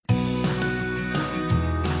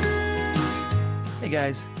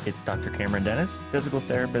guys, it's Dr. Cameron Dennis, physical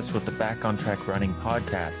therapist with the Back on Track Running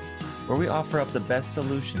podcast, where we offer up the best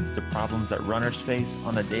solutions to problems that runners face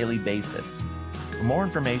on a daily basis. For more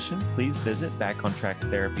information, please visit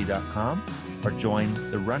backontracktherapy.com or join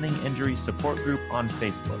the Running Injury Support Group on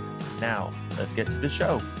Facebook. Now, let's get to the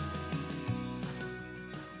show.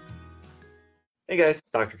 Hey guys, it's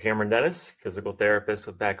Dr. Cameron Dennis, physical therapist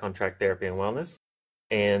with Back on Track Therapy and Wellness.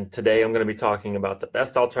 And today I'm going to be talking about the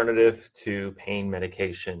best alternative to pain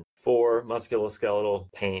medication for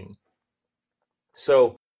musculoskeletal pain.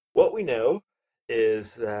 So what we know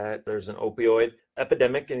is that there's an opioid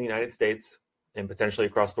epidemic in the United States and potentially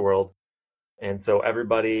across the world. And so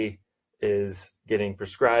everybody is getting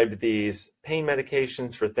prescribed these pain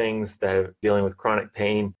medications for things that are dealing with chronic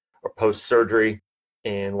pain or post-surgery.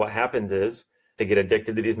 And what happens is they get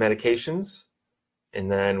addicted to these medications. And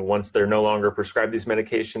then once they're no longer prescribed these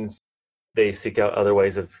medications, they seek out other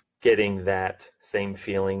ways of getting that same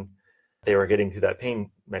feeling they were getting through that pain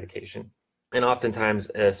medication. And oftentimes,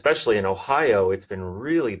 especially in Ohio, it's been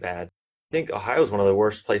really bad. I think Ohio is one of the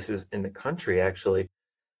worst places in the country, actually,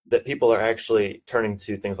 that people are actually turning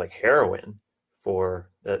to things like heroin for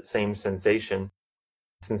that same sensation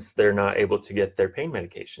since they're not able to get their pain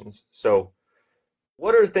medications. So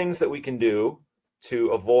what are things that we can do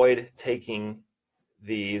to avoid taking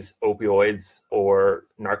these opioids or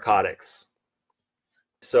narcotics?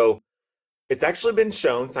 So it's actually been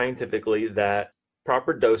shown scientifically that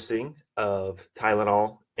proper dosing of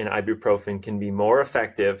Tylenol and ibuprofen can be more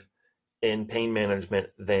effective in pain management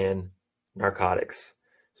than narcotics.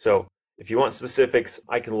 So if you want specifics,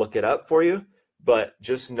 I can look it up for you, but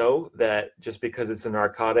just know that just because it's a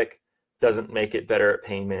narcotic doesn't make it better at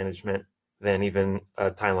pain management than even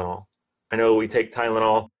Tylenol. I know we take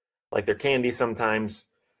Tylenol like they're candy sometimes,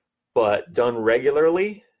 but done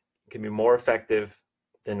regularly can be more effective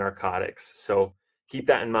than narcotics. So keep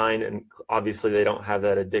that in mind. And obviously they don't have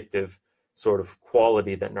that addictive sort of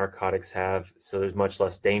quality that narcotics have. So there's much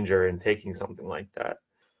less danger in taking something like that.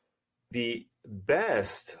 The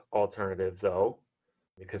best alternative though,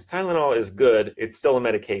 because Tylenol is good, it's still a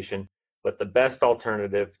medication, but the best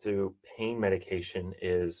alternative to pain medication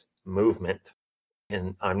is movement.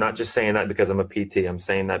 And I'm not just saying that because I'm a PT, I'm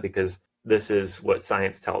saying that because this is what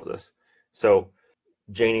science tells us. So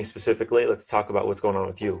Janie specifically, let's talk about what's going on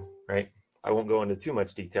with you, right? I won't go into too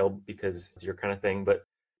much detail because it's your kind of thing, but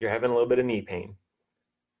you're having a little bit of knee pain.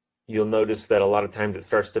 You'll notice that a lot of times it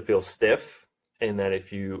starts to feel stiff, and that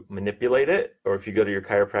if you manipulate it or if you go to your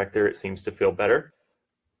chiropractor, it seems to feel better.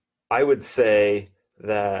 I would say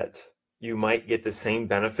that you might get the same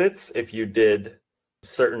benefits if you did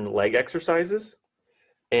certain leg exercises.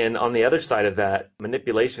 And on the other side of that,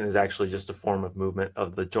 manipulation is actually just a form of movement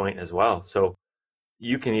of the joint as well. So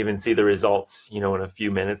you can even see the results, in a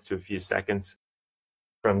few minutes to a few seconds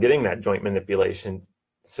from getting that joint manipulation.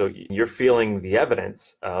 So you're feeling the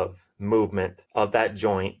evidence of movement of that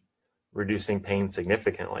joint, reducing pain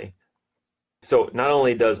significantly. So not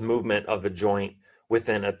only does movement of the joint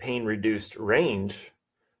within a pain-reduced range,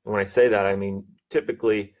 and when I say that, I mean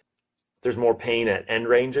typically there's more pain at end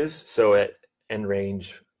ranges. So at end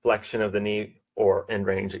range flexion of the knee or end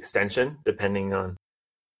range extension, depending on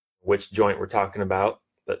which joint we're talking about.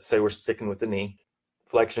 But say we're sticking with the knee,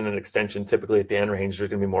 flexion and extension, typically at the end range, there's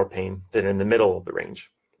going to be more pain than in the middle of the range.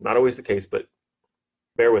 Not always the case, but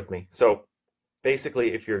bear with me. So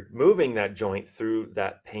basically, if you're moving that joint through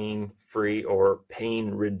that pain-free or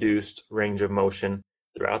pain-reduced range of motion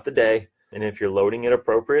throughout the day, and if you're loading it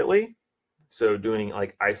appropriately, so doing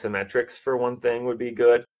like isometrics for one thing would be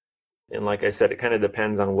good. And like I said, it kind of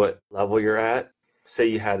depends on what level you're at. Say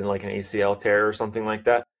you had like an ACL tear or something like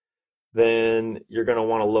that, then you're going to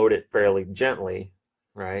want to load it fairly gently,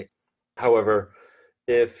 right? However,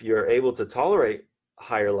 if you're able to tolerate a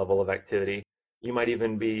higher level of activity, you might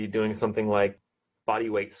even be doing something like body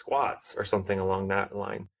weight squats or something along that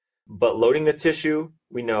line. But loading the tissue,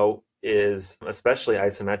 we know is, especially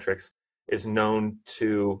isometrics, is known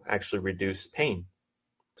to actually reduce pain.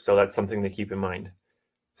 So that's something to keep in mind.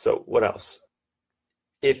 So what else?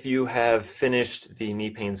 If you have finished the knee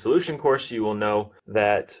pain solution course, you will know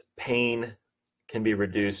that pain can be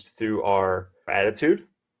reduced through our attitude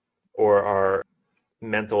or our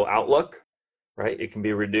mental outlook, right? It can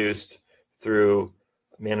be reduced through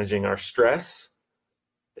managing our stress.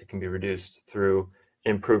 It can be reduced through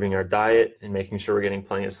improving our diet and making sure we're getting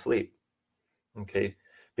plenty of sleep, okay?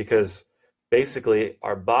 Because basically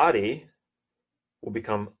our body will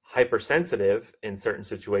become hypersensitive in certain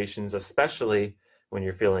situations, especially when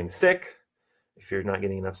you're feeling sick, if you're not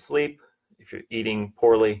getting enough sleep, if you're eating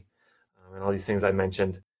poorly, and all these things I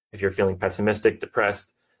mentioned, if you're feeling pessimistic,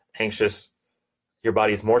 depressed, anxious, your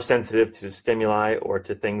body's more sensitive to stimuli or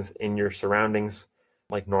to things in your surroundings,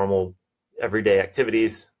 like normal everyday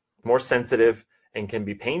activities, more sensitive and can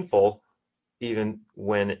be painful even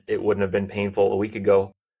when it wouldn't have been painful a week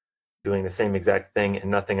ago doing the same exact thing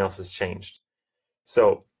and nothing else has changed.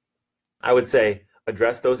 So I would say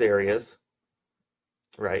address those areas,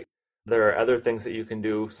 right? There are other things that you can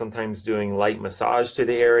do, sometimes doing light massage to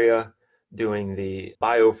the area, doing the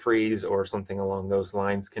biofreeze or something along those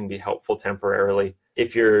lines can be helpful temporarily.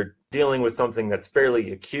 If you're dealing with something that's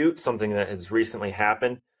fairly acute, something that has recently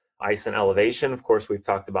happened, ice and elevation, of course, we've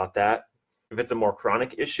talked about that. If it's a more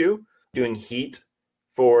chronic issue, doing heat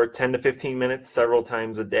for 10 to 15 minutes several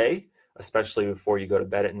times a day, especially before you go to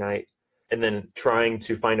bed at night, and then trying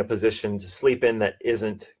to find a position to sleep in that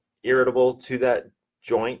isn't irritable to that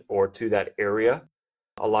joint or to that area,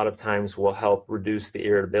 a lot of times will help reduce the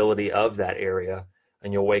irritability of that area,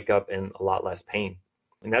 and you'll wake up in a lot less pain.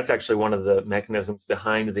 And that's actually one of the mechanisms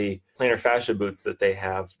behind the plantar fascia boots that they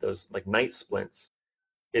have, those like night splints,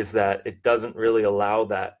 is that it doesn't really allow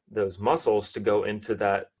those muscles to go into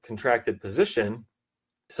that contracted position,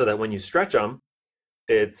 so that when you stretch them,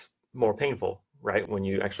 it's more painful, right? When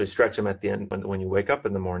you actually stretch them at the end, when you wake up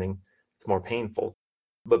in the morning, it's more painful.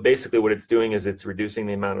 But basically what it's doing is it's reducing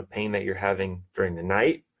the amount of pain that you're having during the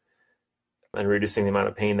night and reducing the amount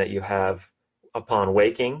of pain that you have upon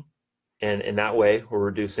waking. And in that way, we're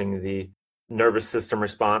reducing the nervous system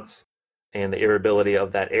response and the irritability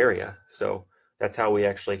of that area. So that's how we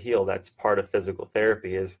actually heal. That's part of physical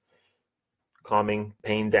therapy, is calming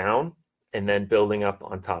pain down and then building up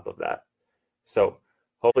on top of that. So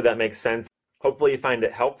hopefully that makes sense. Hopefully you find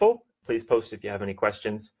it helpful. Please post if you have any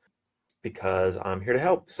questions, because I'm here to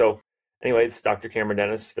help. So anyway, it's Dr. Cameron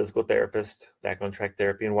Dennis, physical therapist, Back on Track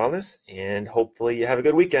Therapy and Wellness, and hopefully you have a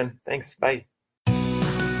good weekend. Thanks. Bye.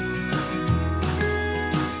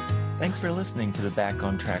 Thanks for listening to the Back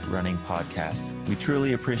on Track Running podcast. We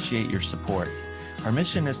truly appreciate your support. Our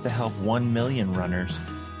mission is to help 1 million runners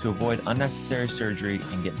to avoid unnecessary surgery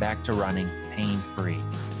and get back to running pain-free.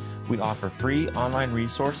 We offer free online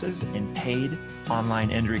resources and paid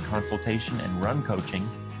online injury consultation and run coaching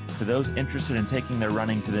to those interested in taking their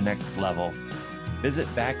running to the next level. Visit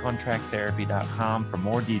backontracktherapy.com for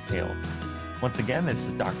more details. Once again, this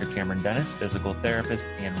is Dr. Cameron Dennis, physical therapist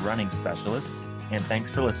and running specialist, and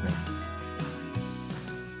thanks for listening.